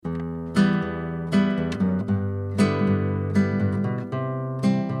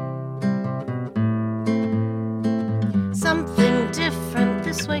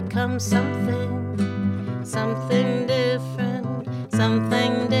something, something different,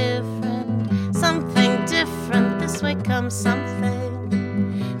 something different, something different. This way comes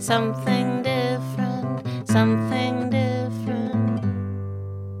something, something different, something different.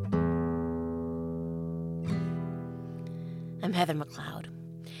 I'm Heather McLeod.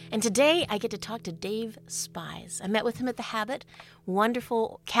 And today I get to talk to Dave Spies. I met with him at The Habit,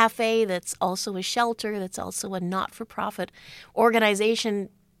 wonderful cafe that's also a shelter, that's also a not-for-profit organization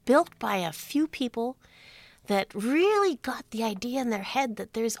built by a few people that really got the idea in their head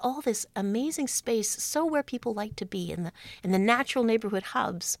that there's all this amazing space, so where people like to be, in the natural neighborhood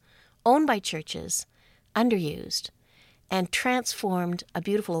hubs, owned by churches, underused, and transformed a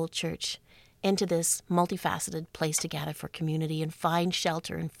beautiful old church into this multifaceted place to gather for community and find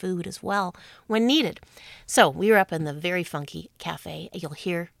shelter and food as well when needed. So we were up in the very funky cafe. You'll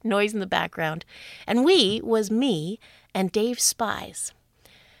hear noise in the background. And we was me and Dave Spies,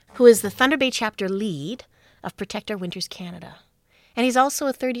 who is the Thunder Bay chapter lead of Protect Our Winters Canada. And he's also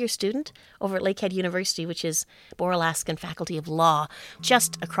a third-year student over at Lakehead University, which is Boralaskan Faculty of Law,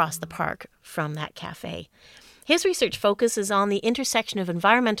 just across the park from that cafe. His research focuses on the intersection of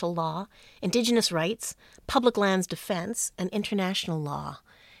environmental law, Indigenous rights, public lands defense, and international law.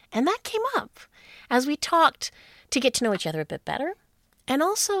 And that came up as we talked to get to know each other a bit better, and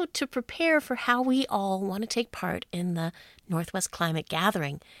also to prepare for how we all want to take part in the Northwest Climate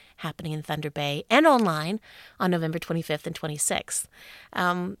Gathering happening in Thunder Bay and online on November 25th and 26th.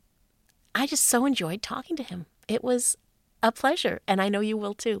 I just so enjoyed talking to him. It was a pleasure, and I know you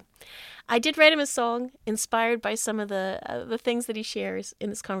will too. I did write him a song inspired by some of the things that he shares in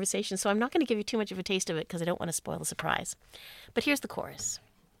this conversation, so I'm not going to give you too much of a taste of it because I don't want to spoil the surprise. But here's the chorus.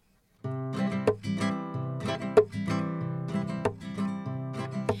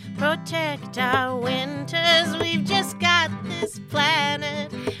 Protect our winters, we've just got this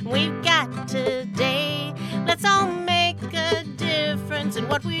planet, we've got today. Let's all make a difference in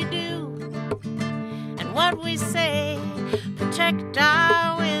what we do and what we say. Protect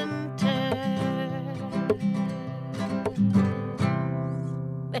our winters.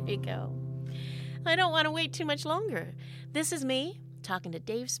 There you go. I don't want to wait too much longer. This is me talking to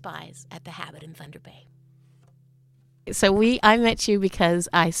Dave Spies at The Habit in Thunder Bay. So I met you because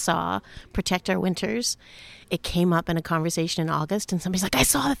I saw Protect Our Winters. It came up in a conversation in August, and somebody's like, I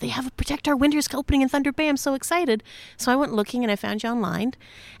saw that they have a Protect Our Winters opening in Thunder Bay. I'm so excited. So I went looking, and I found you online,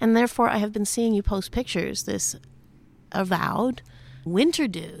 and therefore I have been seeing you post pictures. This avowed winter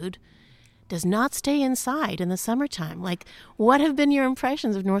dude does not stay inside in the summertime. Like, what have been your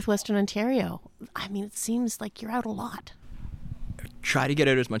impressions of Northwestern Ontario? I mean, it seems like you're out a lot. Try to get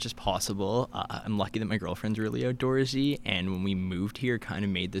out as much as possible. I'm lucky that my girlfriend's really outdoorsy, and when we moved here, kind of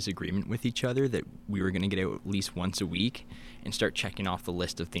made this agreement with each other that we were going to get out at least once a week and start checking off the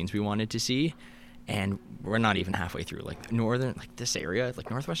list of things we wanted to see. And we're not even halfway through. This area,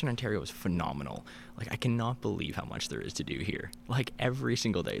 Northwestern Ontario is phenomenal. I cannot believe how much there is to do here. Every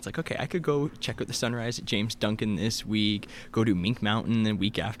single day. It's okay, I could go check out the sunrise at James Duncan this week, go to Mink Mountain the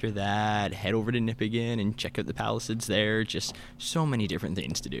week after that, head over to Nipigon and check out the Palisades there. Just so many different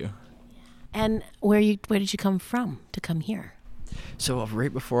things to do. And where did you come from to come here? So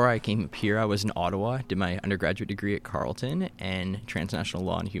right before I came up here, I was in Ottawa, did my undergraduate degree at Carleton in transnational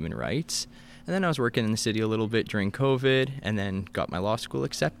law and human rights. And then I was working in the city a little bit during COVID, and then got my law school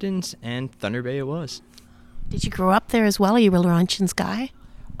acceptance, and Thunder Bay it was. Did you grow up there as well? Are you a Laurentians guy?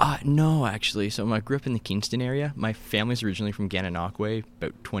 No, actually. So I grew up in the Kingston area. My family's originally from Gananoque,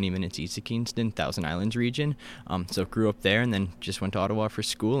 about 20 minutes east of Kingston, Thousand Islands region. So grew up there, and then just went to Ottawa for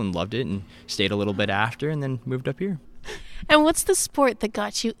school and loved it, and stayed a little bit after, and then moved up here. And what's the sport that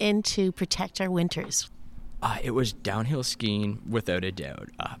got you into Protect Our Winters? It was downhill skiing, without a doubt.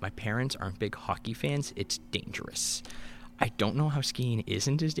 My parents aren't big hockey fans. It's dangerous. I don't know how skiing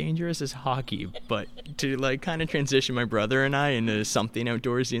isn't as dangerous as hockey, but to kind of transition my brother and I into something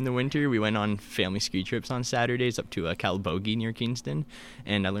outdoorsy in the winter, we went on family ski trips on Saturdays up to Calabogie near Kingston,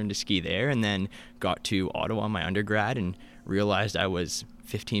 and I learned to ski there, and then got to Ottawa my undergrad and realized I was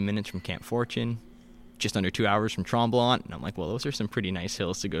 15 minutes from Camp Fortune, just under 2 hours from Tremblant, and I'm like, well, those are some pretty nice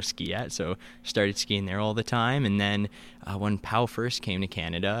hills to go ski at, so started skiing there all the time. And then when POW first came to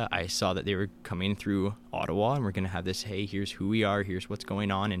Canada, I saw that they were coming through Ottawa, and we're going to have this, hey, here's who we are, here's what's going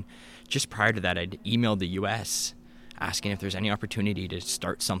on. And just prior to that, I'd emailed the U.S. asking if there's any opportunity to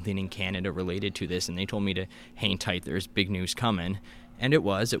start something in Canada related to this, and they told me to hang tight, there's big news coming. And it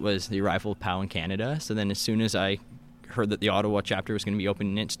was the arrival of POW in Canada. So then as soon as I heard that the Ottawa chapter was going to be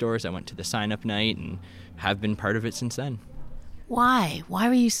opening its doors, I went to the sign-up night and have been part of it since then. Why? Why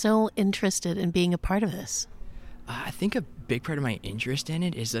were you so interested in being a part of this? I think a big part of my interest in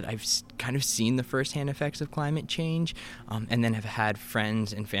it is that I've kind of seen the firsthand effects of climate change, and then have had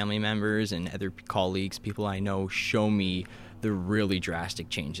friends and family members and other colleagues, people I know, show me the really drastic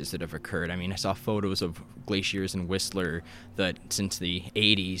changes that have occurred. I mean, I saw photos of glaciers in Whistler that since the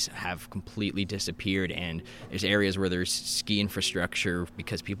 80s have completely disappeared, and there's areas where there's ski infrastructure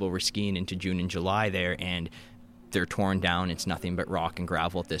because people were skiing into June and July there, and they're torn down. It's nothing but rock and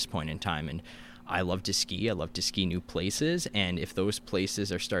gravel at this point in time. And I love to ski. I love to ski new places. And if those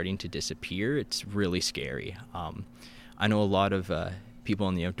places are starting to disappear, it's really scary. I know a lot of people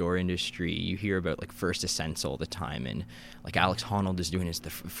in the outdoor industry, you hear about like first ascents all the time. And like Alex Honnold is doing the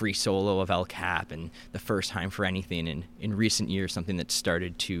free solo of El Cap and the first time for anything. And in recent years, something that's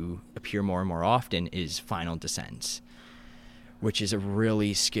started to appear more and more often is final descents, which is a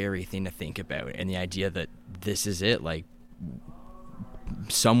really scary thing to think about. And the idea that this is it, like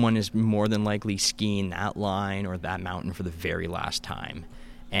someone is more than likely skiing that line or that mountain for the very last time.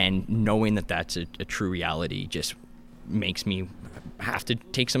 And knowing that that's a true reality just makes me have to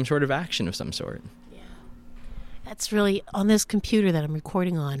take some sort of action of some sort. Yeah. That's really, on this computer that I'm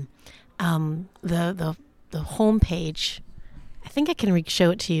recording on, the home page, I think I can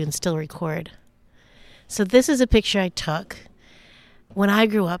show it to you and still record. So this is a picture I took. When I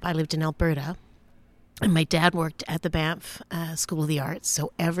grew up, I lived in Alberta, and my dad worked at the Banff School of the Arts.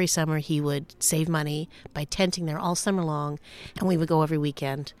 So every summer he would save money by tenting there all summer long, and we would go every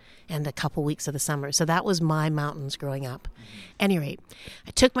weekend and a couple weeks of the summer. So that was my mountains growing up. Any rate,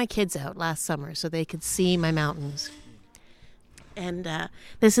 I took my kids out last summer so they could see my mountains. And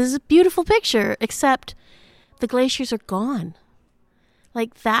this is a beautiful picture, except the glaciers are gone.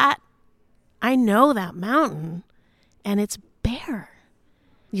 Like that, I know that mountain, and it's bare.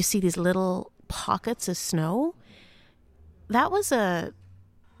 You see these little pockets of snow. That was a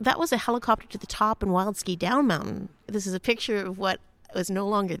helicopter to the top and wild ski down mountain. This is a picture of what was no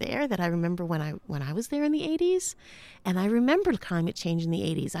longer there that I remember when I was there in the 80s. And I remember climate change in the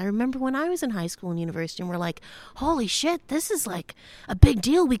 80s. I remember when I was in high school and university and we're like, holy shit, this is like a big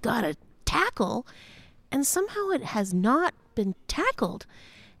deal we gotta tackle. And somehow it has not been tackled.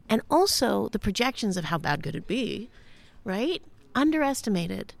 And also the projections of how bad could it be, right?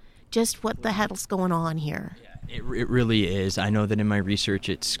 Underestimated just what the hell's going on here. Yeah, it really is. I know that in my research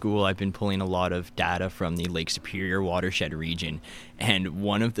at school, I've been pulling a lot of data from the Lake Superior watershed region, and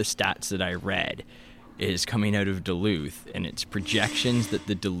one of the stats that I read is coming out of Duluth, and it's projections that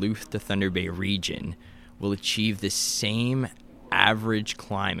the Duluth to Thunder Bay region will achieve the same average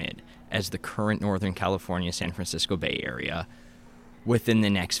climate as the current Northern California, San Francisco Bay Area within the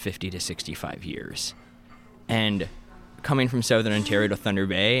next 50 to 65 years. And coming from Southern Ontario to Thunder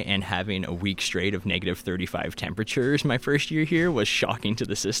Bay and having a week straight of negative 35 temperatures my first year here was shocking to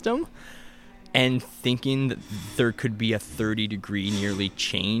the system. And thinking that there could be a 30-degree nearly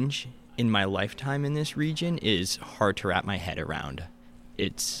change in my lifetime in this region is hard to wrap my head around.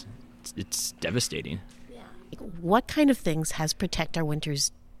 It's devastating. Yeah. What kind of things has Protect Our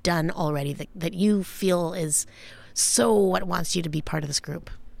Winters done already that you feel is so what wants you to be part of this group?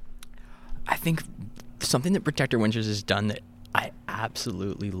 I think something that Protect Our Winters has done that I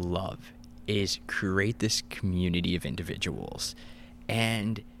absolutely love is create this community of individuals.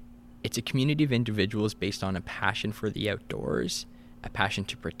 And it's a community of individuals based on a passion for the outdoors, a passion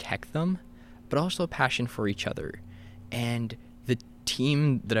to protect them, but also a passion for each other. And the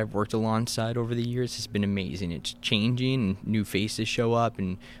team that I've worked alongside over the years has been amazing. It's changing, and new faces show up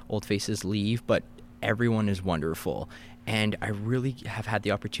and old faces leave, but everyone is wonderful. And I really have had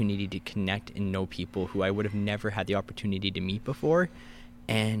the opportunity to connect and know people who I would have never had the opportunity to meet before.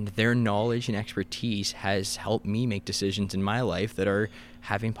 And their knowledge and expertise has helped me make decisions in my life that are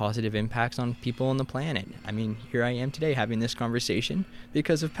having positive impacts on people on the planet. I mean, here I am today having this conversation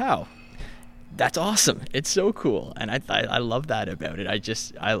because of POW. That's awesome. It's so cool. And I love that about it.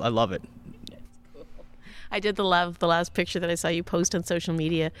 I love it. I did the last picture that I saw you post on social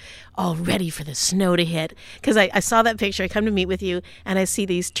media, all ready for the snow to hit. Because I saw that picture. I come to meet with you, and I see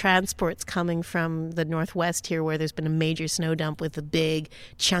these transports coming from the northwest here where there's been a major snow dump with the big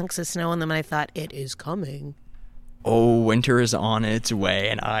chunks of snow on them, and I thought, it is coming. Oh, winter is on its way,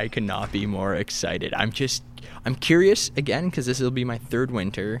 and I could not be more excited. I'm curious, again, because this will be my third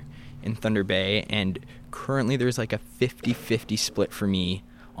winter in Thunder Bay, and currently there's like a 50-50 split for me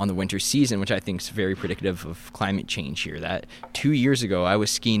on the winter season, which I think is very predictive of climate change here. That 2 years ago, I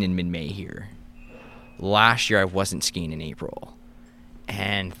was skiing in mid-May here. Last year, I wasn't skiing in April.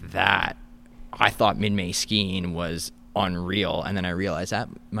 And that, I thought mid-May skiing was unreal. And then I realized that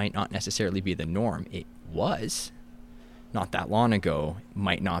might not necessarily be the norm. It was not that long ago,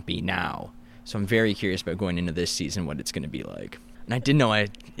 might not be now. So I'm very curious about going into this season, what it's going to be like. And I did know,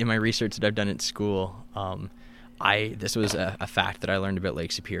 in my research that I've done at school, this was a fact that I learned about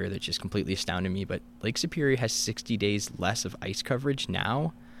Lake Superior that just completely astounded me, but Lake Superior has 60 days less of ice coverage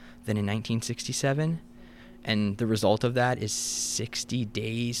now than in 1967. And the result of that is 60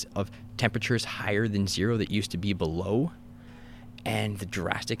 days of temperatures higher than zero that used to be below. And the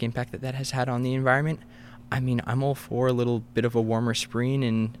drastic impact that has had on the environment. I mean, I'm all for a little bit of a warmer spring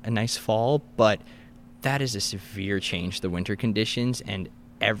and a nice fall, but that is a severe change to the winter conditions, and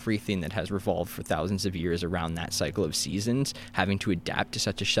everything that has revolved for thousands of years around that cycle of seasons, having to adapt to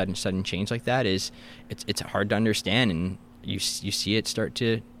such a sudden change like that it's hard to understand. And you see it start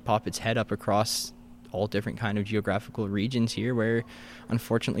to pop its head up across all different kind of geographical regions here, where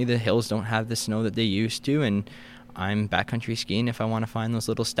unfortunately the hills don't have the snow that they used to, and I'm backcountry skiing if I want to find those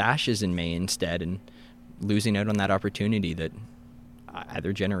little stashes in May instead, and losing out on that opportunity that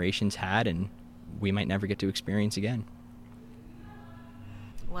other generations had and we might never get to experience again.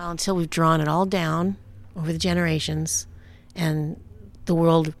 Well, until we've drawn it all down over the generations, and the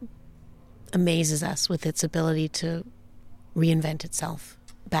world amazes us with its ability to reinvent itself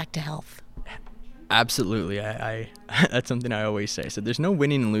back to health. Absolutely. I that's something I always say. So there's no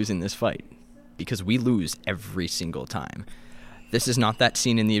winning and losing this fight, because we lose every single time. This is not that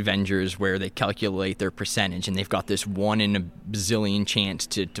scene in the Avengers where they calculate their percentage and they've got this 1 in a bazillion chance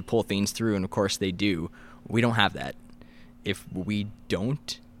to pull things through, and of course they do. We don't have that. If we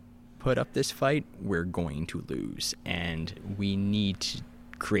don't put up this fight, we're going to lose, and we need to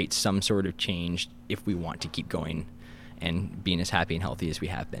create some sort of change if we want to keep going and being as happy and healthy as we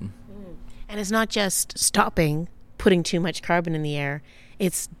have been. And it's not just stopping putting too much carbon in the air.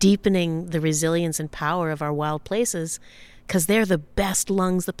 It's deepening the resilience and power of our wild places, because they're the best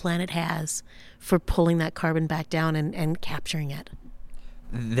lungs the planet has for pulling that carbon back down and capturing it.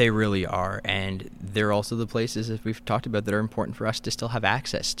 They really are, and they're also the places, as we've talked about, that are important for us to still have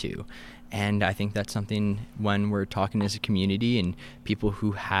access to. And I think that's something, when we're talking as a community and people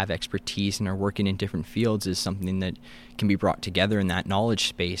who have expertise and are working in different fields, is something that can be brought together in that knowledge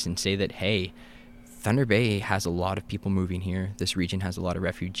space and say that, hey, Thunder Bay has a lot of people moving here. This region has a lot of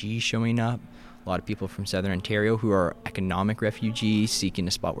refugees showing up. A lot of people from Southern Ontario who are economic refugees seeking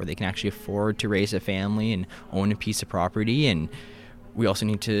a spot where they can actually afford to raise a family and own a piece of property. And we also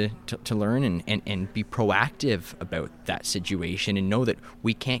need to learn and be proactive about that situation, and know that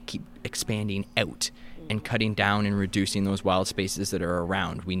we can't keep expanding out and cutting down and reducing those wild spaces that are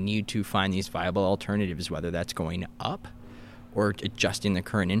around. We need to find these viable alternatives, whether that's going up or adjusting the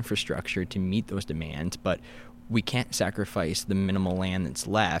current infrastructure to meet those demands. But we can't sacrifice the minimal land that's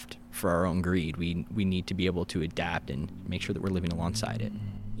left for our own greed. We need to be able to adapt and make sure that we're living alongside it.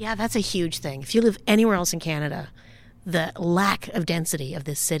 Yeah, that's a huge thing. If you live anywhere else in Canada, the lack of density of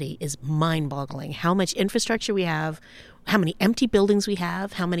this city is mind-boggling. How much infrastructure we have, how many empty buildings we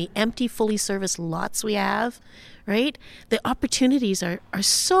have, how many empty fully serviced lots we have, right? The opportunities are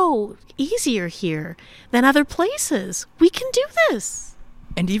so easier here than other places. We can do this.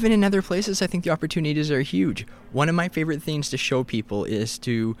 And even in other places, I think the opportunities are huge. One of my favorite things to show people is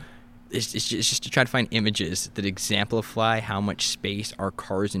just to try to find images that exemplify how much space our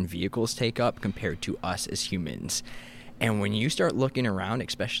cars and vehicles take up compared to us as humans. And when you start looking around,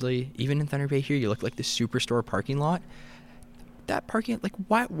 especially even in Thunder Bay here, you look like the Superstore parking lot. That parking, like,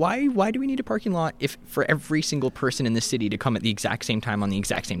 why do we need a parking lot if for every single person in the city to come at the exact same time on the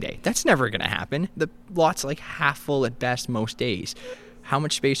exact same day? That's never going to happen. The lot's like half full at best most days. How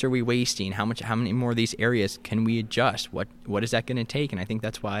much space are we wasting? How many more of these areas can we adjust? What is that going to take? And I think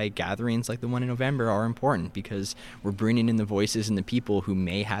that's why gatherings like the one in November are important, because we're bringing in the voices and the people who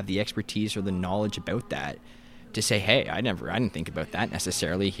may have the expertise or the knowledge about that to say, hey, I didn't think about that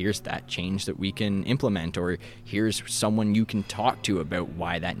necessarily. Here's that change that we can implement, or here's someone you can talk to about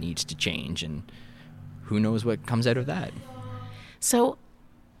why that needs to change, and who knows what comes out of that. So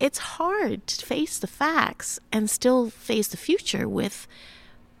it's hard to face the facts and still face the future with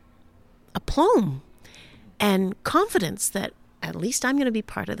aplomb and confidence that at least I'm going to be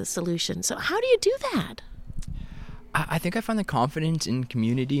part of the solution. So how do you do that? I think I find the confidence in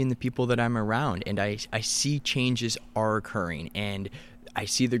community and the people that I'm around, and I see changes are occurring, and I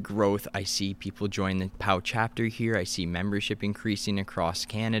see the growth. I see people join the POW chapter here. I see membership increasing across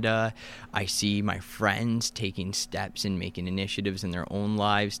Canada. I see my friends taking steps and making initiatives in their own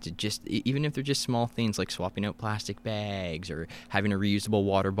lives to just, even if they're just small things like swapping out plastic bags or having a reusable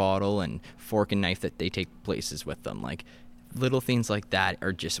water bottle and fork and knife that they take places with them. Like, little things like that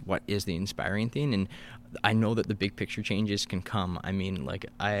are just what is the inspiring thing. And I know that the big picture changes can come. I mean, like,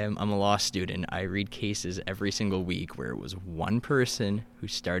 I'm a law student. I read cases every single week where it was one person who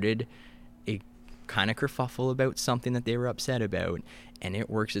started a kind of kerfuffle about something that they were upset about, and it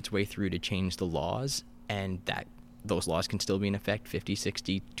works its way through to change the laws, and that those laws can still be in effect 50,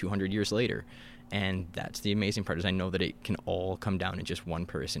 60, 200 years later. And that's the amazing part, is I know that it can all come down to just one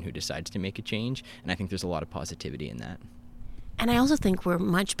person who decides to make a change, and I think there's a lot of positivity in that. And I also think we're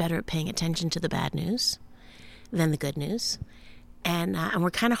much better at paying attention to the bad news than the good news. And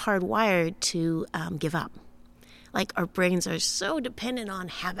we're kind of hardwired to give up. Like, our brains are so dependent on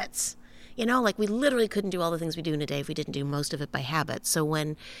habits. You know, like, we literally couldn't do all the things we do in a day if we didn't do most of it by habit. So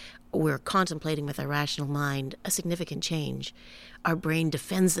when we're contemplating with our rational mind a significant change, our brain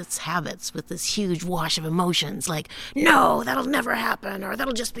defends its habits with this huge wash of emotions, like, no, that'll never happen, or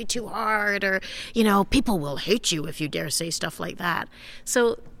that'll just be too hard, or, you know, people will hate you if you dare say stuff like that.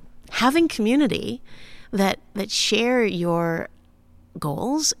 So having community that share your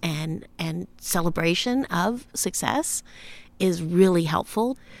goals and celebration of success is really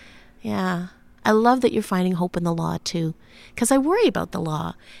helpful. Yeah. I love that you're finding hope in the law too, because I worry about the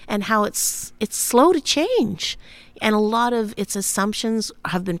law and how it's slow to change, and a lot of its assumptions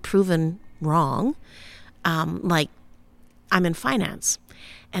have been proven wrong. Like, I'm in finance,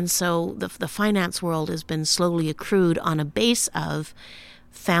 and so the finance world has been slowly accrued on a base of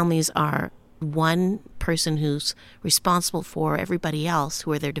families are one person who's responsible for everybody else,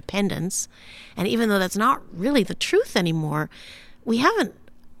 who are their dependents. And even though that's not really the truth anymore, we haven't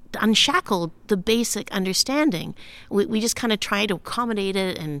unshackled the basic understanding. We just kind of try to accommodate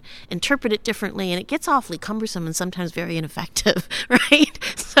it and interpret it differently, and it gets awfully cumbersome and sometimes very ineffective, right?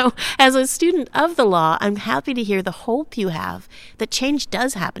 So as a student of the law, I'm happy to hear the hope you have that change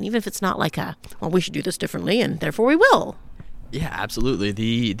does happen, even if it's not like well, we should do this differently and therefore we will. Yeah, absolutely.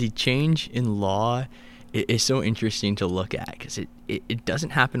 The change in law is so interesting to look at, because it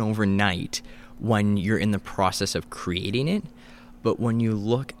doesn't happen overnight when you're in the process of creating it. But when you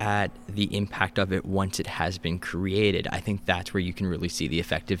look at the impact of it once it has been created, I think that's where you can really see the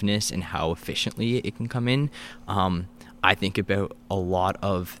effectiveness and how efficiently it can come in. I think about a lot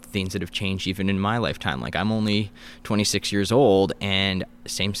of things that have changed even in my lifetime. Like, I'm only 26 years old, and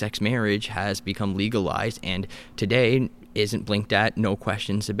same-sex marriage has become legalized, and today isn't blinked at, no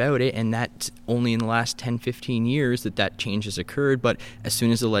questions about it, and that's only in the last 10, 15 years that change has occurred. But as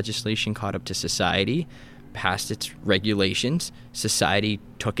soon as the legislation caught up to society, passed its regulations, society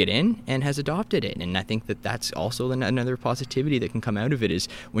took it in and has adopted it. And I think that's also another positivity that can come out of it, is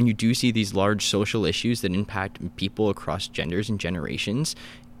when you do see these large social issues that impact people across genders and generations,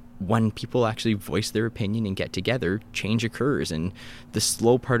 when people actually voice their opinion and get together, change occurs. And the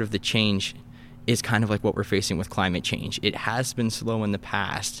slow part of the change is kind of like what we're facing with climate change. It has been slow in the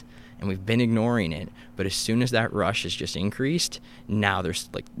past, and we've been ignoring it. But as soon as that rush has just increased, now is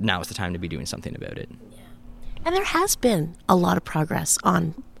the time to be doing something about it. And there has been a lot of progress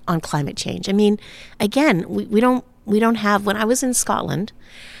on climate change. I mean, again, we don't have, when I was in Scotland,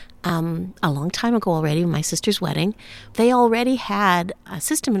 a long time ago already, my sister's wedding, they already had a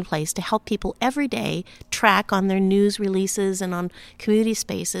system in place to help people every day track on their news releases and on community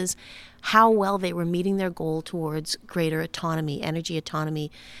spaces how well they were meeting their goal towards greater autonomy, energy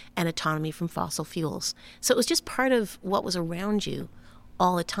autonomy, and autonomy from fossil fuels. So it was just part of what was around you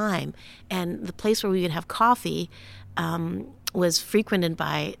all the time. And the place where we would have coffee was frequented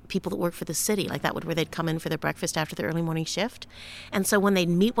by people that work for the city, like that where they'd come in for their breakfast after their early morning shift. And so when they'd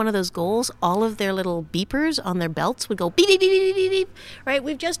meet one of those goals, all of their little beepers on their belts would go beep, beep, beep, beep, beep, beep, right?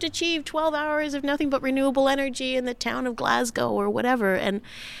 We've just achieved 12 hours of nothing but renewable energy in the town of Glasgow or whatever. And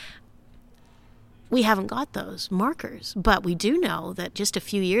we haven't got those markers, but we do know that just a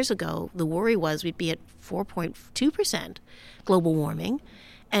few years ago, the worry was we'd be at 4.2% global warming.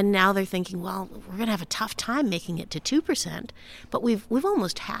 And now they're thinking, well, we're going to have a tough time making it to 2%. But we've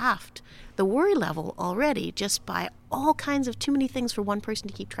almost halved the worry level already, just by all kinds of too many things for one person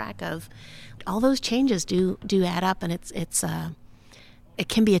to keep track of. All those changes do add up, and it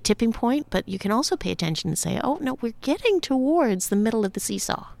can be a tipping point, but you can also pay attention and say, oh, no, we're getting towards the middle of the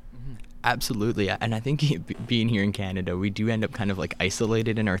seesaw. Absolutely. And I think being here in Canada, we do end up kind of like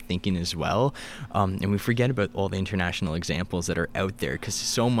isolated in our thinking as well. And we forget about all the international examples that are out there, because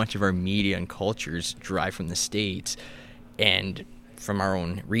so much of our media and cultures derive from the States and from our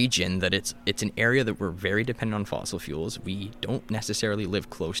own region, that it's an area that we're very dependent on fossil fuels. We don't necessarily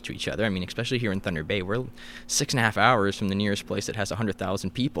live close to each other. I mean, especially here in Thunder Bay, we're 6.5 hours from the nearest place that has 100,000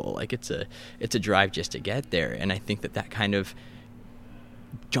 people. Like, it's a drive just to get there. And I think that kind of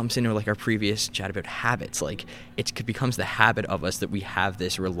jumps into like our previous chat about habits. Like it becomes the habit of us that we have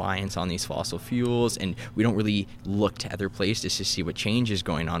this reliance on these fossil fuels, and we don't really look to other places to see what change is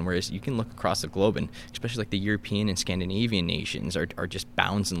going on. Whereas you can look across the globe, and especially like the European and Scandinavian nations are just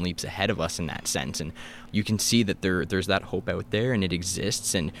bounds and leaps ahead of us in that sense. And you can see that there's that hope out there, and it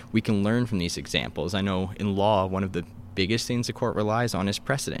exists, and we can learn from these examples. I know in law, one of the biggest things the court relies on is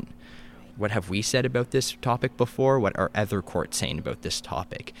precedent. What have we said about this topic before? What are other courts saying about this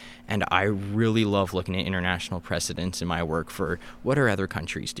topic? And I really love looking at international precedents in my work for what are other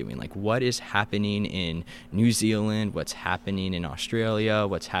countries doing? Like what is happening in New Zealand? What's happening in Australia?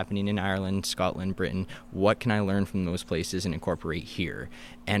 What's happening in Ireland, Scotland, Britain? What can I learn from those places and incorporate here?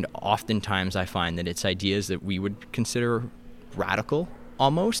 And oftentimes I find that it's ideas that we would consider radical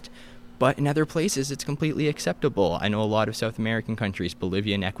almost, but in other places, it's completely acceptable. I know a lot of South American countries,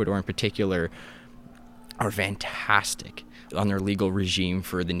 Bolivia and Ecuador in particular, are fantastic on their legal regime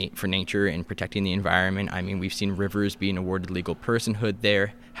for nature and protecting the environment. I mean, we've seen rivers being awarded legal personhood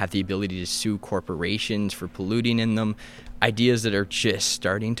there, have the ability to sue corporations for polluting in them. Ideas that are just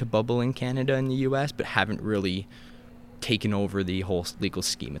starting to bubble in Canada and the U.S., but haven't really taken over the whole legal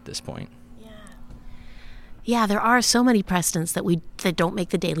scheme at this point. Yeah, there are so many precedents that don't make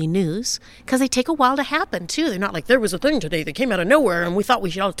the daily news because they take a while to happen, too. They're not like, there was a thing today that came out of nowhere and we thought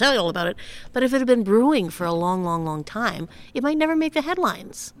we should all tell you all about it. But if it had been brewing for a long, long, long time, it might never make the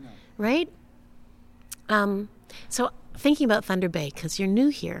headlines, right? So thinking about Thunder Bay, because you're new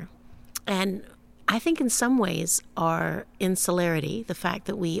here, and I think in some ways our insularity, the fact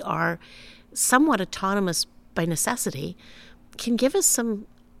that we are somewhat autonomous by necessity, can give us some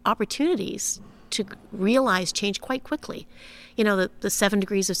opportunities to realize change quite quickly. You know, the 7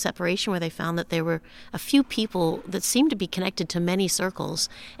 degrees of separation, where they found that there were a few people that seemed to be connected to many circles,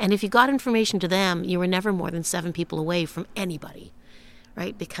 and if you got information to them, you were never more than 7 people away from anybody,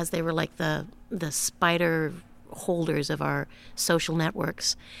 right? Because they were like the spider holders of our social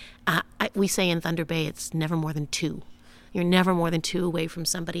networks. We say in Thunder Bay, it's never more than 2. You're never more than 2 away from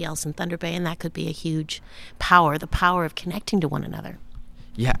somebody else in Thunder Bay, and that could be a huge power, the power of connecting to one another.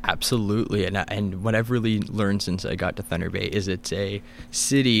 Yeah, absolutely. And what I've really learned since I got to Thunder Bay is it's a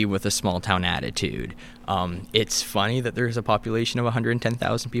city with a small town attitude. It's funny that there's a population of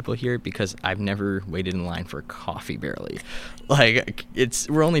 110,000 people here because I've never waited in line for coffee barely. Like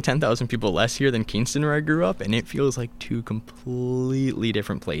we're only 10,000 people less here than Kingston where I grew up, and it feels like 2 completely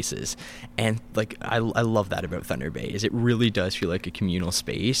different places. And like I love that about Thunder Bay is it really does feel like a communal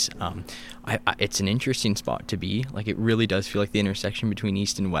space. It's an interesting spot to be. Like it really does feel like the intersection between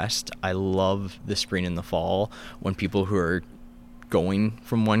East and West. I love the spring and the fall when people who are going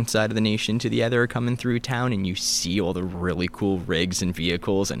from one side of the nation to the other are coming through town, and you see all the really cool rigs and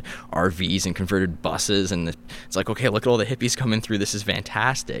vehicles and RVs and converted buses, and it's like, okay, look at all the hippies coming through, this is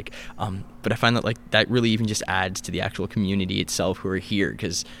fantastic. But I find that like that really even just adds to the actual community itself who are here,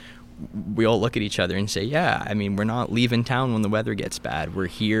 because we all look at each other and say, yeah, I mean, we're not leaving town when the weather gets bad, we're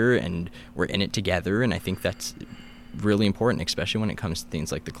here and we're in it together. And I think that's really important, especially when it comes to things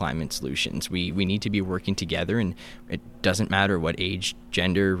like the climate solutions. We need to be working together, and it doesn't matter what age,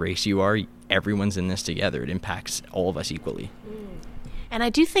 gender, race you are, everyone's in this together. It impacts all of us equally. And I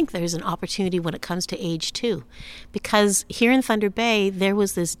do think there's an opportunity when it comes to age too, because here in Thunder Bay there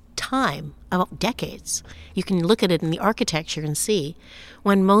was this time, about decades, you can look at it in the architecture and see,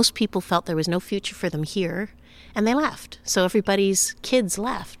 when most people felt there was no future for them here, and they left. So everybody's kids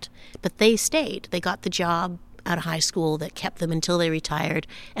left, but they stayed. They got the job out of high school that kept them until they retired,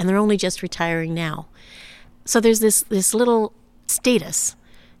 and they're only just retiring now. So there's this little status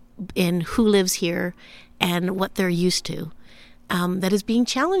in who lives here and what they're used to that is being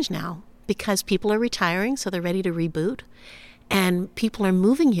challenged now, because people are retiring, so they're ready to reboot, and people are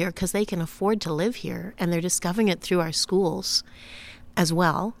moving here because they can afford to live here, and they're discovering it through our schools as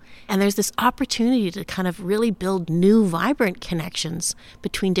well. And there's this opportunity to kind of really build new, vibrant connections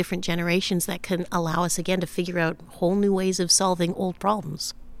between different generations that can allow us, again, to figure out whole new ways of solving old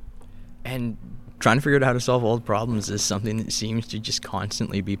problems. And trying to figure out how to solve old problems is something that seems to just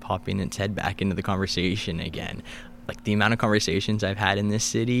constantly be popping its head back into the conversation again. Like the amount of conversations I've had in this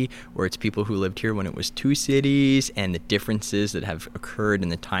city where it's people who lived here when it was 2 cities, and the differences that have occurred in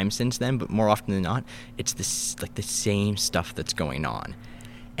the time since then, but more often than not, it's this like the same stuff that's going on.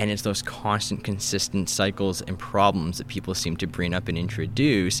 And it's those constant, consistent cycles and problems that people seem to bring up and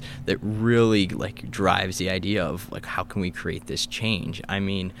introduce that really like drives the idea of like, how can we create this change? I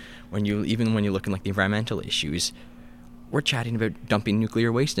mean, when you look in like the environmental issues, we're chatting about dumping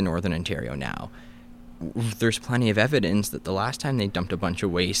nuclear waste in Northern Ontario now. There's plenty of evidence that the last time they dumped a bunch of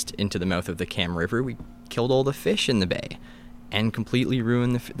waste into the mouth of the Cam River, we killed all the fish in the bay. and completely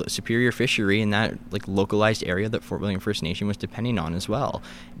ruin the superior fishery in that like localized area that Fort William First Nation was depending on as well.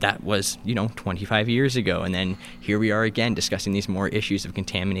 That was, 25 years ago, and then here we are again discussing these more issues of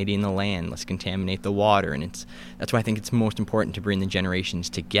contaminating the land. Let's contaminate the water, and that's why I think it's most important to bring the generations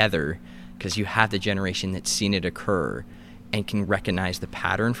together, because you have the generation that's seen it occur and can recognize the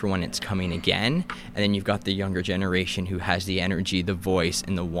pattern for when it's coming again, and then you've got the younger generation who has the energy, the voice,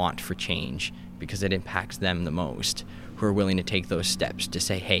 and the want for change because it impacts them the most, who are willing to take those steps to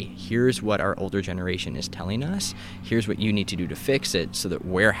say, hey, here's what our older generation is telling us, here's what you need to do to fix it so that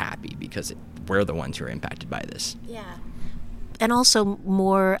we're happy because we're the ones who are impacted by this. Yeah. And also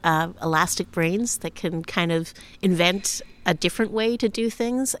more elastic brains that can kind of invent a different way to do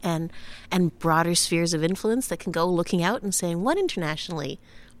things, and broader spheres of influence that can go looking out and saying, what internationally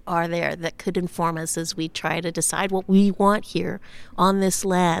are there that could inform us as we try to decide what we want here on this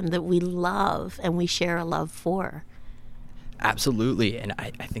land that we love and we share a love for. Absolutely. And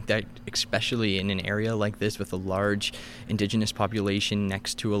I think that especially in an area like this with a large indigenous population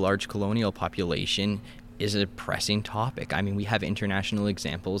next to a large colonial population is a pressing topic. I mean, we have international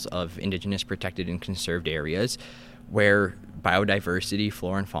examples of indigenous protected and conserved areas where biodiversity,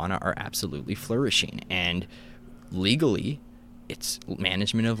 flora and fauna are absolutely flourishing. And legally, it's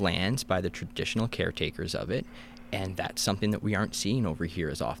management of lands by the traditional caretakers of it. And that's something that we aren't seeing over here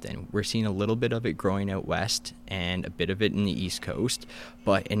as often. We're seeing a little bit of it growing out west and a bit of it in the East Coast.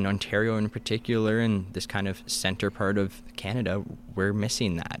 But in Ontario in particular, and this kind of center part of Canada, we're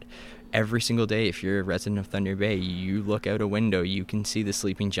missing that. Every single day, if you're a resident of Thunder Bay, you look out a window, you can see the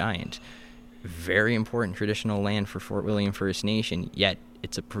sleeping giant. Very important traditional land for Fort William First Nation, yet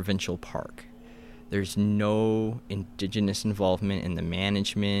it's a provincial park. There's no Indigenous involvement in the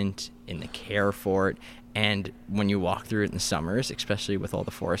management, in the care for it. And when you walk through it in the summers, especially with all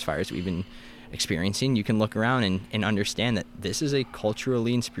the forest fires we've been experiencing, you can look around and understand that this is a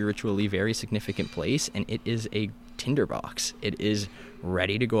culturally and spiritually very significant place, and it is a tinderbox. It is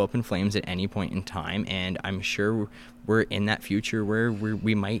ready to go up in flames at any point in time, and I'm sure we're in that future where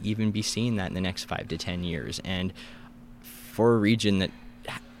we might even be seeing that in the next 5 to 10 years. And for a region that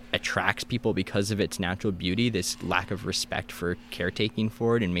attracts people because of its natural beauty, this lack of respect for caretaking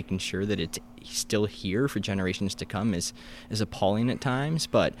for it and making sure that it's still here for generations to come is appalling at times,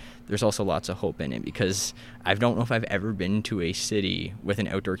 but there's also lots of hope in it, because I don't know if I've ever been to a city with an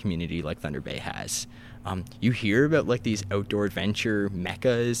outdoor community like Thunder Bay has. You hear about like these outdoor adventure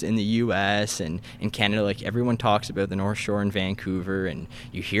meccas in the US and in Canada, like everyone talks about the North Shore in Vancouver, and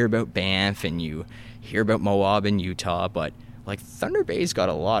you hear about Banff and you hear about Moab in Utah, but like Thunder Bay's got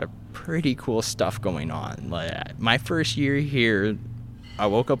a lot of pretty cool stuff going on. Like, my first year here, I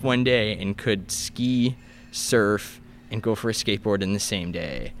woke up one day and could ski, surf, and go for a skateboard in the same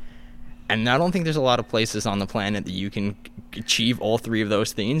day. And I don't think there's a lot of places on the planet that you can achieve all three of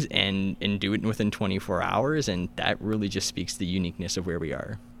those things and do it within 24 hours. And that really just speaks to the uniqueness of where we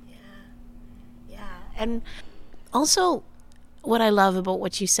are. Yeah. And also what I love about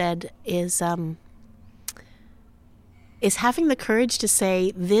what you said is having the courage to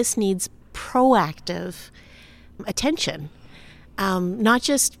say this needs proactive attention. Not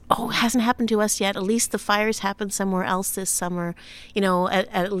just, it hasn't happened to us yet. At least the fires happened somewhere else this summer,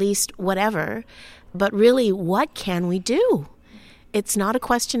 at least whatever. But really, what can we do? It's not a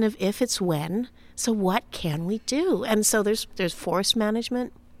question of if, it's when. So what can we do? And so there's forest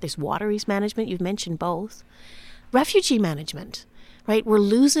management, there's waterways management. You've mentioned both. Refugee management. Right? We're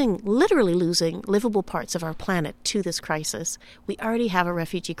literally losing livable parts of our planet to this crisis. We already have a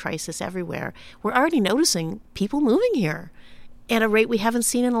refugee crisis everywhere. We're already noticing people moving here at a rate we haven't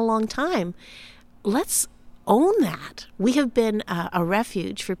seen in a long time. Let's own that. We have been a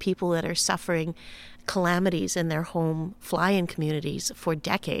refuge for people that are suffering calamities in their home fly-in communities for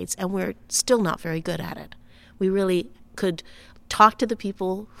decades, and we're still not very good at it. We really could talk to the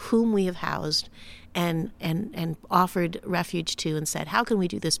people whom we have housed and offered refuge to and said, how can we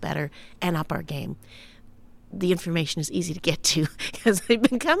do this better and up our game? The information is easy to get to because they've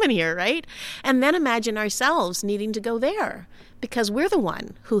been coming here, right? And then imagine ourselves needing to go there because we're the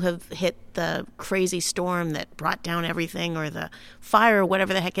one who have hit the crazy storm that brought down everything, or the fire, or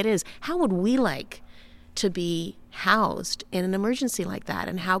whatever the heck it is. How would we like to be housed in an emergency like that?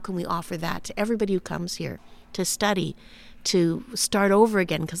 And how can we offer that to everybody who comes here to study, to start over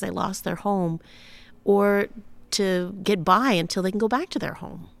again because they lost their home, or to get by until they can go back to their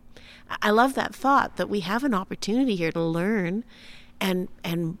home? I love that thought that we have an opportunity here to learn and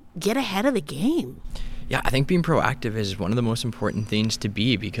get ahead of the game. Yeah, I think being proactive is one of the most important things to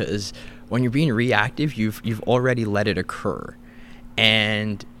be, because when you're being reactive, you've already let it occur,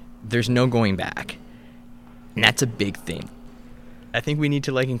 and there's no going back. And that's a big thing. I think we need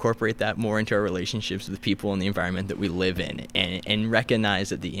to like incorporate that more into our relationships with people and the environment that we live in, and recognize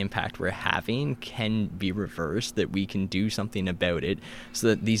that the impact we're having can be reversed, that we can do something about it, so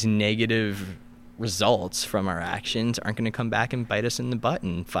that these negative results from our actions aren't going to come back and bite us in the butt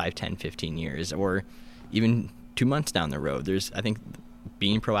in 5, 10, 15 years, or even 2 months down the road. I think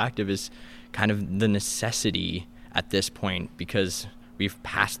being proactive is kind of the necessity at this point, because we've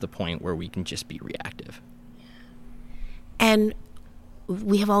passed the point where we can just be reactive. And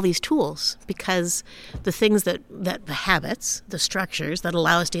we have all these tools, because the things that the habits, the structures that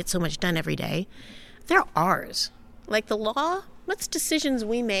allow us to get so much done every day, they're ours. Like the law, that's decisions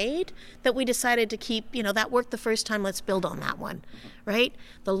we made that we decided to keep, that worked the first time, let's build on that one, right?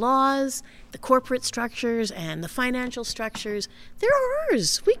 The laws, the corporate structures, and the financial structures, they're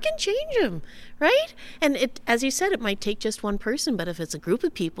ours. We can change them, right? And it, as you said, it might take just one person, but if it's a group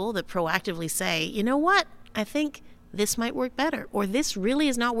of people that proactively say, you know what, I think this might work better, or this really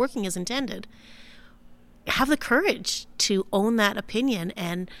is not working as intended, have the courage to own that opinion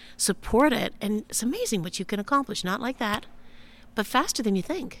and support it. And it's amazing what you can accomplish. Not like that, but faster than you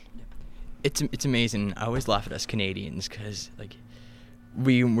think. It's amazing. I always laugh at us Canadians, because like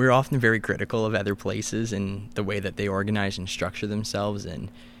we're often very critical of other places and the way that they organize and structure themselves. And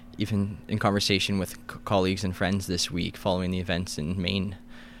even in conversation with colleagues and friends this week following the events in Maine,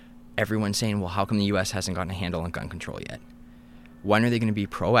 everyone's saying, well, how come the U.S. hasn't gotten a handle on gun control yet? When are they going to be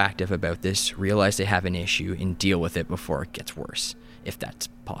proactive about this, realize they have an issue, and deal with it before it gets worse, if that's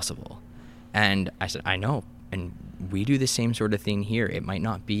possible? And I said, I know. And we do the same sort of thing here. It might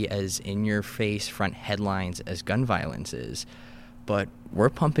not be as in-your-face front headlines as gun violence is, but we're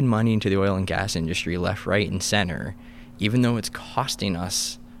pumping money into the oil and gas industry left, right, and center, even though it's costing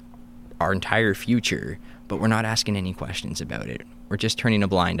us our entire future, but we're not asking any questions about it. We're just turning a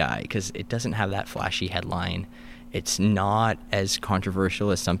blind eye because it doesn't have that flashy headline. It's not as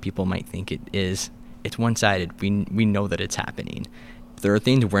controversial as some people might think it is. It's one-sided. We know that it's happening. There are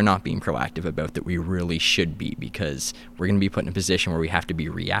things we're not being proactive about that we really should be, because we're going to be put in a position where we have to be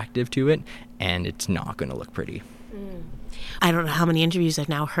reactive to it, and it's not going to look pretty. I don't know how many interviews I've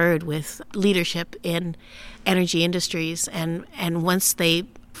now heard with leadership in energy industries, and once they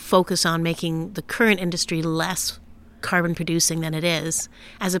focus on making the current industry less carbon producing than it is,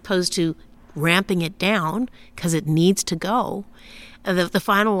 as opposed to ramping it down because it needs to go, the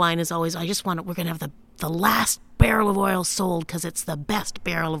final line is always, we're going to have the last barrel of oil sold because it's the best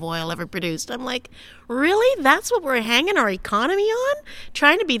barrel of oil ever produced. I'm like, really? That's what we're hanging our economy on?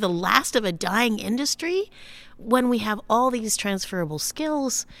 Trying to be the last of a dying industry? When we have all these transferable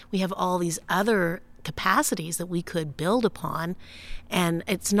skills, we have all these other capacities that we could build upon. And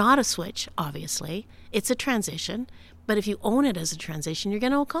it's not a switch, obviously. It's a transition. But if you own it as a transition, you're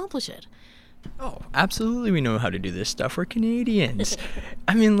going to accomplish it. Oh, absolutely, we know how to do this stuff. We're Canadians.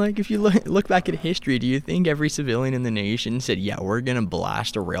 I mean, like, if you look back at history, do you think every civilian in the nation said, yeah, we're going to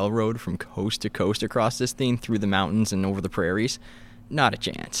blast a railroad from coast to coast across this thing through the mountains and over the prairies? Not a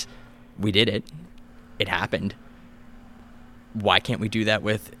chance. We did it. It happened. Why can't we do that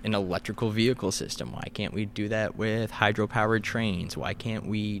with an electrical vehicle system? Why can't we do that with hydro-powered trains? Why can't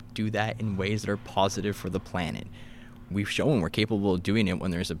we do that in ways that are positive for the planet? We've shown we're capable of doing it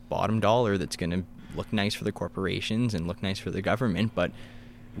when there's a bottom dollar that's going to look nice for the corporations and look nice for the government, but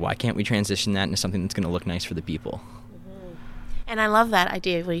why can't we transition that into something that's going to look nice for the people? Mm-hmm. And I love that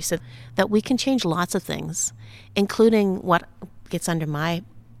idea where you said that we can change lots of things, including what gets under my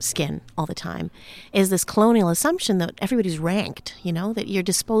skin all the time, is this colonial assumption that everybody's ranked, that you're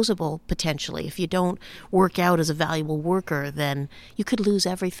disposable potentially. If you don't work out as a valuable worker, then you could lose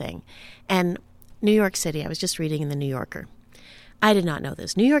everything. And New York City, I was just reading in the New Yorker. I did not know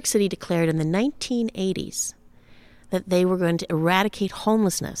this. New York City declared in the 1980s that they were going to eradicate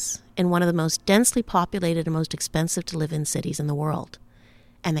homelessness in one of the most densely populated and most expensive to live in cities in the world.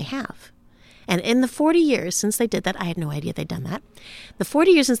 And they have. And in the 40 years since they did that, I had no idea they'd done that. The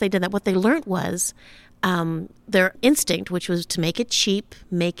 40 years since they did that, what they learned was their instinct, which was to make it cheap,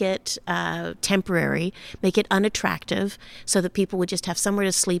 make it temporary, make it unattractive, so that people would just have somewhere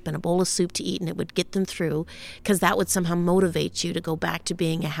to sleep and a bowl of soup to eat, and it would get them through, because that would somehow motivate you to go back to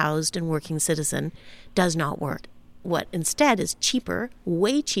being a housed and working citizen, does not work. What instead is cheaper,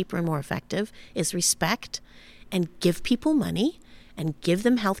 way cheaper and more effective, is respect and give people money and give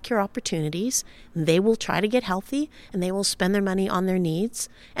them healthcare opportunities. They will try to get healthy, and they will spend their money on their needs,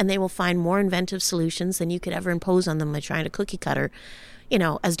 and they will find more inventive solutions than you could ever impose on them by trying to cookie cutter,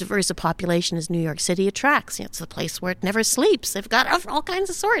 as diverse a population as New York City attracts. It's the place where it never sleeps. They've got all kinds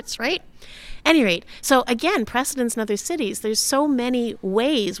of sorts, right? At any rate, so again, precedents in other cities, there's so many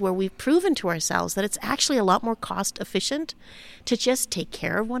ways where we've proven to ourselves that it's actually a lot more cost efficient to just take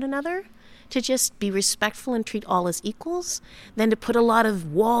care of one another, to just be respectful and treat all as equals, than to put a lot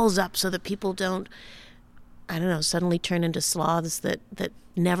of walls up so that people don't, suddenly turn into sloths that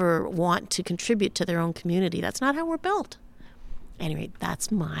never want to contribute to their own community. That's not how we're built. Anyway,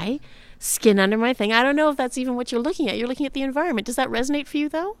 that's my skin under my thing. I don't know if that's even what you're looking at. You're looking at the environment. Does that resonate for you,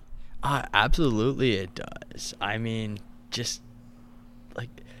 though? Absolutely it does. I mean, just like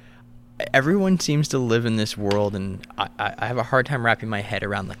everyone seems to live in this world, and I have a hard time wrapping my head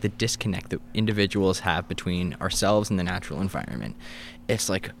around like the disconnect that individuals have between ourselves and the natural environment. It's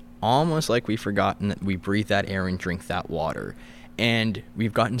like almost like we've forgotten that we breathe that air and drink that water. And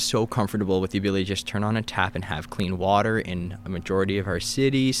we've gotten so comfortable with the ability to just turn on a tap and have clean water in a majority of our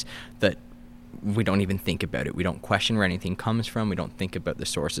cities that we don't even think about it. We don't question where anything comes from. We don't think about the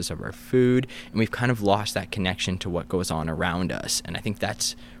sources of our food. And we've kind of lost that connection to what goes on around us. And I think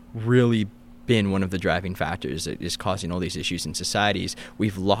that's really been one of the driving factors that is causing all these issues in societies.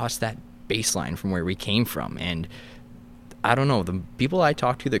 We've lost that baseline from where we came from. And I don't know, the people I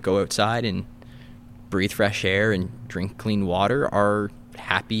talk to that go outside and breathe fresh air and drink clean water are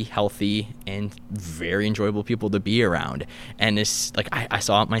happy, healthy, and very enjoyable people to be around. And it's like I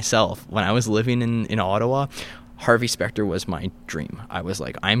saw it myself when I was living in Ottawa. Harvey Specter was my dream. I was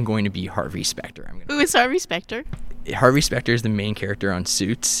like, I'm going to be Harvey Specter. Who is Harvey Specter? Harvey Specter is the main character on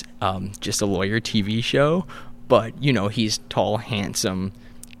Suits, just a lawyer TV show. But he's tall, handsome,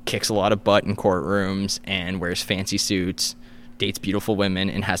 kicks a lot of butt in courtrooms, and wears fancy suits, dates beautiful women,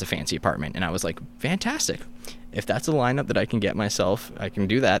 and has a fancy apartment. And I was like, fantastic. If that's a lineup that I can get myself, I can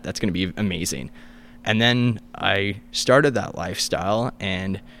do that. That's going to be amazing. And then I started that lifestyle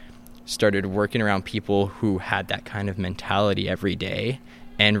and started working around people who had that kind of mentality every day,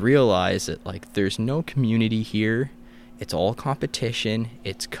 and realized that like there's no community here. It's all competition.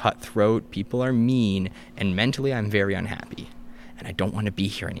 It's cutthroat. People are mean. And mentally, I'm very unhappy. And I don't want to be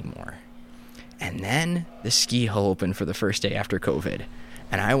here anymore. And then the ski hill opened for the first day after COVID.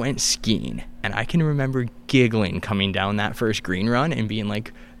 And I went skiing, and I can remember giggling coming down that first green run and being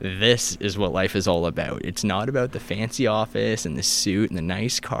like, this is what life is all about. It's not about the fancy office and the suit and the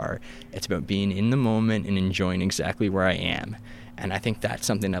nice car. It's about being in the moment and enjoying exactly where I am. And I think that's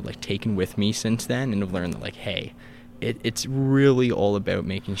something I've like taken with me since then, and have learned that like, hey, it's really all about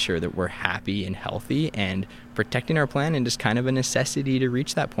making sure that we're happy and healthy, and protecting our planet is kind of a necessity to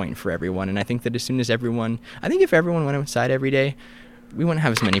reach that point for everyone. And I think that as soon as if everyone went outside every day, we wouldn't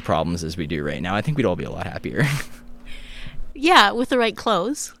have as many problems as we do right now. I think we'd all be a lot happier. Yeah, with the right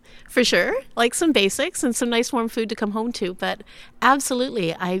clothes, for sure. Like some basics and some nice warm food to come home to. But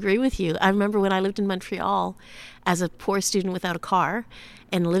absolutely, I agree with you. I remember when I lived in Montreal as a poor student without a car,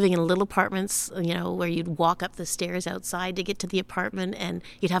 and living in little apartments, where you'd walk up the stairs outside to get to the apartment, and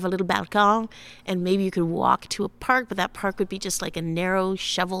you'd have a little balcon, and maybe you could walk to a park, but that park would be just like a narrow,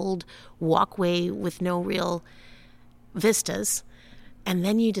 shoveled walkway with no real vistas. And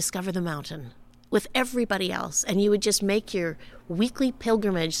then you discover the mountain with everybody else, and you would just make your weekly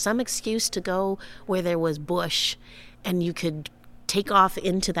pilgrimage, some excuse to go where there was bush, and you could take off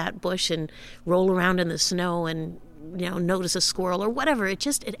into that bush and roll around in the snow and notice a squirrel or whatever.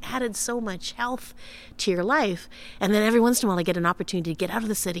 It added so much health to your life. And then every once in a while I get an opportunity to get out of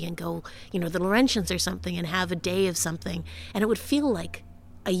the city and go, the Laurentians or something, and have a day of something, and it would feel like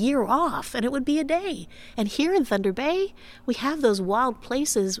a year off, and it would be a day. And here in Thunder Bay, we have those wild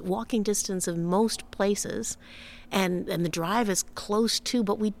places, walking distance of most places, and the drive is close to,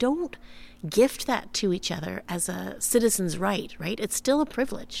 but we don't gift that to each other as a citizen's right? It's still a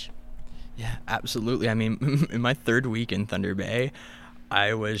privilege. Yeah, absolutely. I mean, in my third week in Thunder Bay,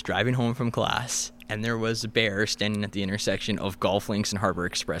 I was driving home from class, and there was a bear standing at the intersection of Golf Links and Harbor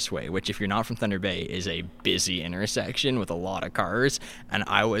Expressway, which, if you're not from Thunder Bay, is a busy intersection with a lot of cars. And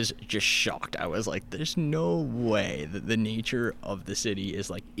I was just shocked. I was like, there's no way that the nature of the city is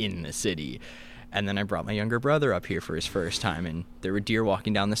like in the city. And then I brought my younger brother up here for his first time, and there were deer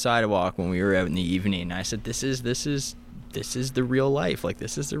walking down the sidewalk when we were out in the evening. And I said, this is the real life. Like,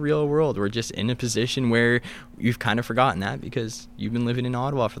 this is the real world. We're just in a position where you've kind of forgotten that because you've been living in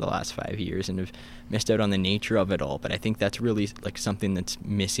Ottawa for the last 5 years and have missed out on the nature of it all. But I think that's really like something that's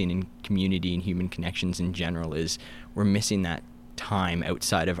missing in community and human connections in general, is we're missing that time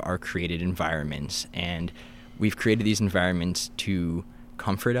outside of our created environments. And we've created these environments to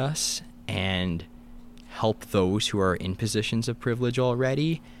comfort us and help those who are in positions of privilege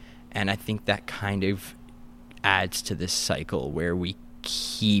already. And I think that kind of adds to this cycle where we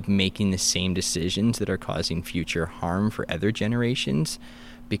keep making the same decisions that are causing future harm for other generations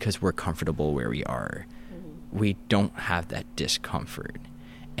because we're comfortable where we are. We don't have that discomfort.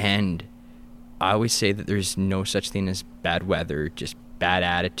 And I always say that there's no such thing as bad weather, just bad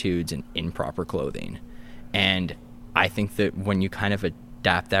attitudes and improper clothing. And I think that when you kind of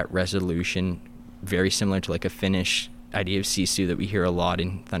adapt that resolution, very similar to like a Finnish idea of sisu that we hear a lot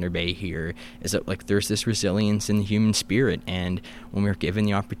in Thunder Bay here, is that like there's this resilience in the human spirit, and when we're given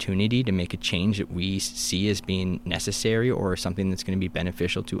the opportunity to make a change that we see as being necessary or something that's going to be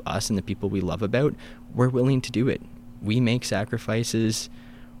beneficial to us and the people we love about, we're willing to do it. We make sacrifices,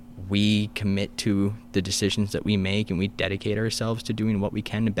 we commit to the decisions that we make, and we dedicate ourselves to doing what we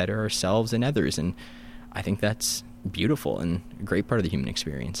can to better ourselves and others. And I think that's beautiful and a great part of the human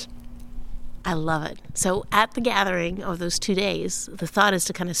experience. I love it. So at the gathering of those 2 days, the thought is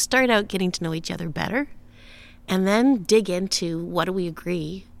to kind of start out getting to know each other better and then dig into what do we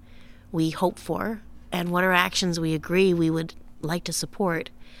agree we hope for and what are actions we agree we would like to support,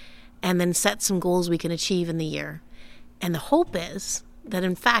 and then set some goals we can achieve in the year. And the hope is that,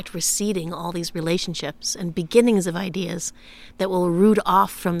 in fact, we're seeding all these relationships and beginnings of ideas that will root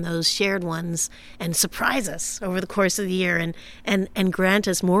off from those shared ones and surprise us over the course of the year and grant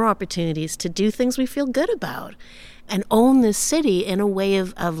us more opportunities to do things we feel good about and own this city in a way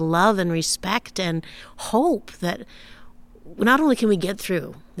of love and respect and hope that not only can we get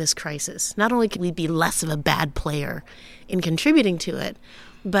through this crisis, not only can we be less of a bad player in contributing to it,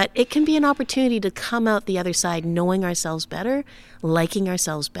 but it can be an opportunity to come out the other side knowing ourselves better, liking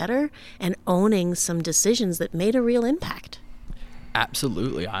ourselves better, and owning some decisions that made a real impact.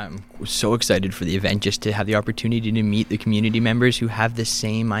 Absolutely. I'm so excited for the event just to have the opportunity to meet the community members who have the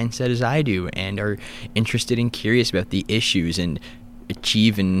same mindset as I do and are interested and curious about the issues and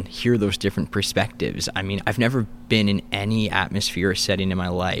achieve and hear those different perspectives. I mean, I've never been in any atmosphere or setting in my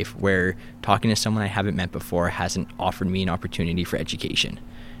life where talking to someone I haven't met before hasn't offered me an opportunity for education.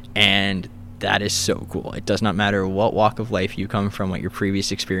 And that is so cool. It does not matter what walk of life you come from, what your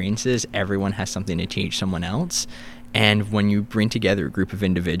previous experience is, everyone has something to teach someone else. And when you bring together a group of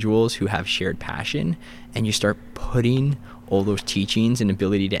individuals who have shared passion and you start putting all those teachings and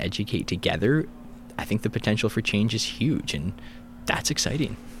ability to educate together, I think the potential for change is huge, and that's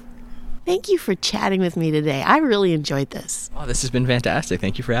exciting. Thank you for chatting with me today. I really enjoyed this. Oh, this has been fantastic.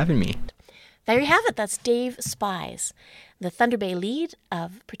 Thank you for having me. There you have it. That's Dave Spies, the Thunder Bay lead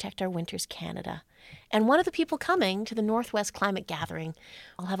of Protect Our Winters Canada, and one of the people coming to the Northwest Climate Gathering.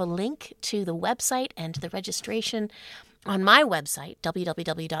 I'll have a link to the website and to the registration on my website,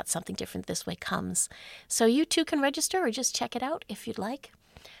 www.somethingdifferentthiswaycomes. So you too can register or just check it out if you'd like.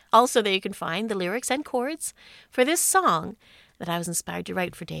 Also, there you can find the lyrics and chords for this song that I was inspired to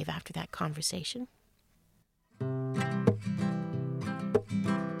write for Dave after that conversation.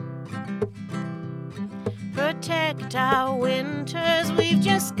 Protect our winters, we've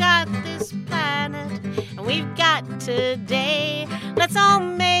just got this planet, and we've got today. Let's all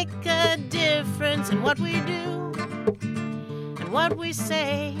make a difference in what we do and what we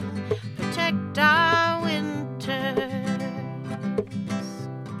say. Protect our winters.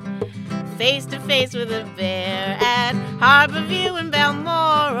 Face to face with a bear at Harborview and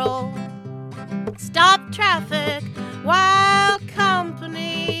Balmoral. Stop traffic, wild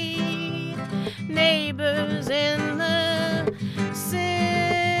company, neighbors in the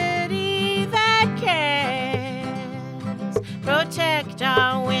city that cares. Protect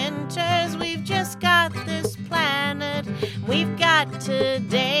our winters, we've just got this planet, we've got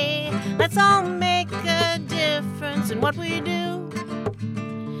today. Let's all make a difference in what we do,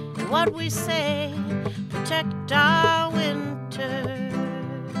 what we say. Protect our winters.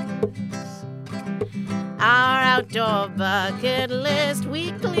 Our outdoor bucket list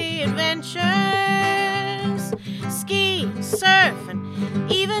weekly adventures. Ski, surf, and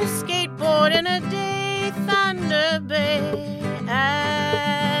even skateboard in a day. Thunder Bay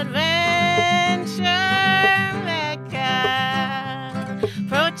Adventure Mecca.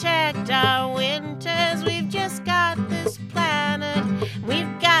 Protect our winters, we've just got this planet,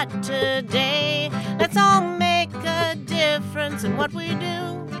 we've got today. Let's all make a difference in what we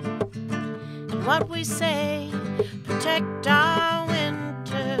do and what we say. Protect our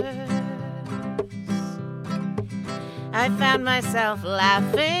winters. I found myself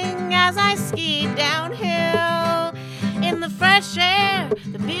laughing as I skied downhill in the fresh air,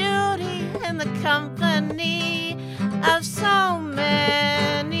 the beauty and the company of so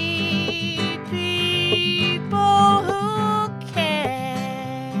many people who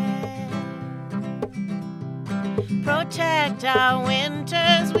care. Protect our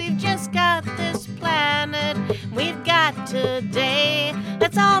winters, we've just got this planet, we've got to today.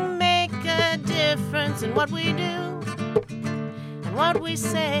 Let's all make a difference in what we do and what we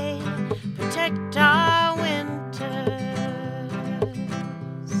say. Protect our winters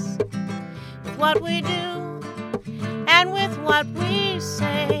with what we do and with what we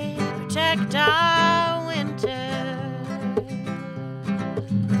say. Protect our winters.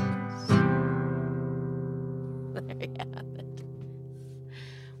 There you have it.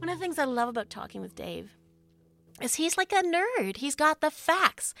 One of the things I love about talking with Dave is he's like a nerd. He's got the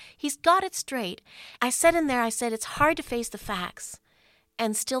facts. He's got it straight. I said it's hard to face the facts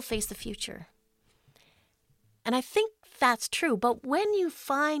and still face the future. And I think that's true. But when you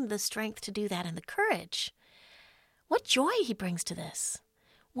find the strength to do that and the courage, what joy he brings to this.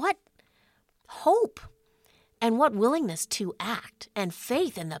 What hope and what willingness to act and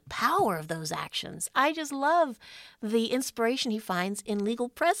faith in the power of those actions. I just love the inspiration he finds in legal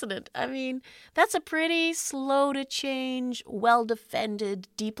precedent. I mean, that's a pretty slow to change, well-defended,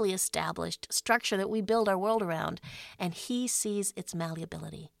 deeply established structure that we build our world around. And he sees its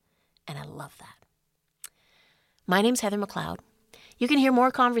malleability. And I love that. My name's Heather McLeod. You can hear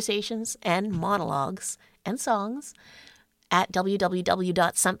more conversations and monologues and songs at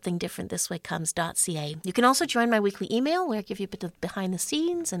www.somethingdifferentthiswaycomes.ca. You can also join my weekly email where I give you a bit of behind the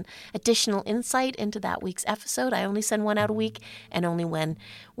scenes and additional insight into that week's episode. I only send one out a week and only when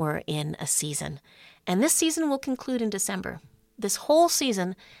we're in a season. And this season will conclude in December. This whole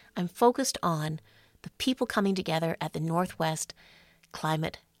season, I'm focused on the people coming together at the Northwest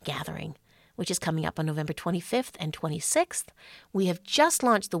Climate Gathering, which is coming up on November 25th and 26th. We have just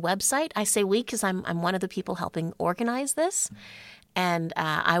launched the website. I say we because I'm one of the people helping organize this. And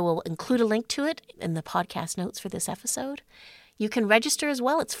I will include a link to it in the podcast notes for this episode. You can register as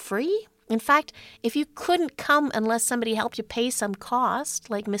well. It's free. In fact, if you couldn't come unless somebody helped you pay some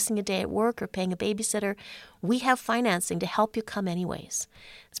cost, like missing a day at work or paying a babysitter, we have financing to help you come anyways.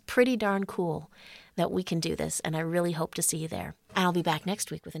 It's pretty darn cool that we can do this, and I really hope to see you there. And I'll be back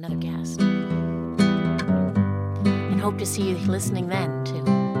next week with another guest. And hope to see you listening then, too.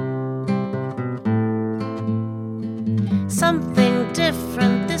 Something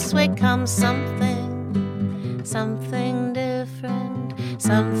different, this way comes something. Something different,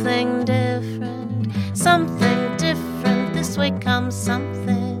 something different. Something different, this way comes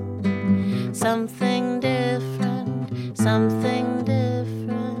something. Something different, something different.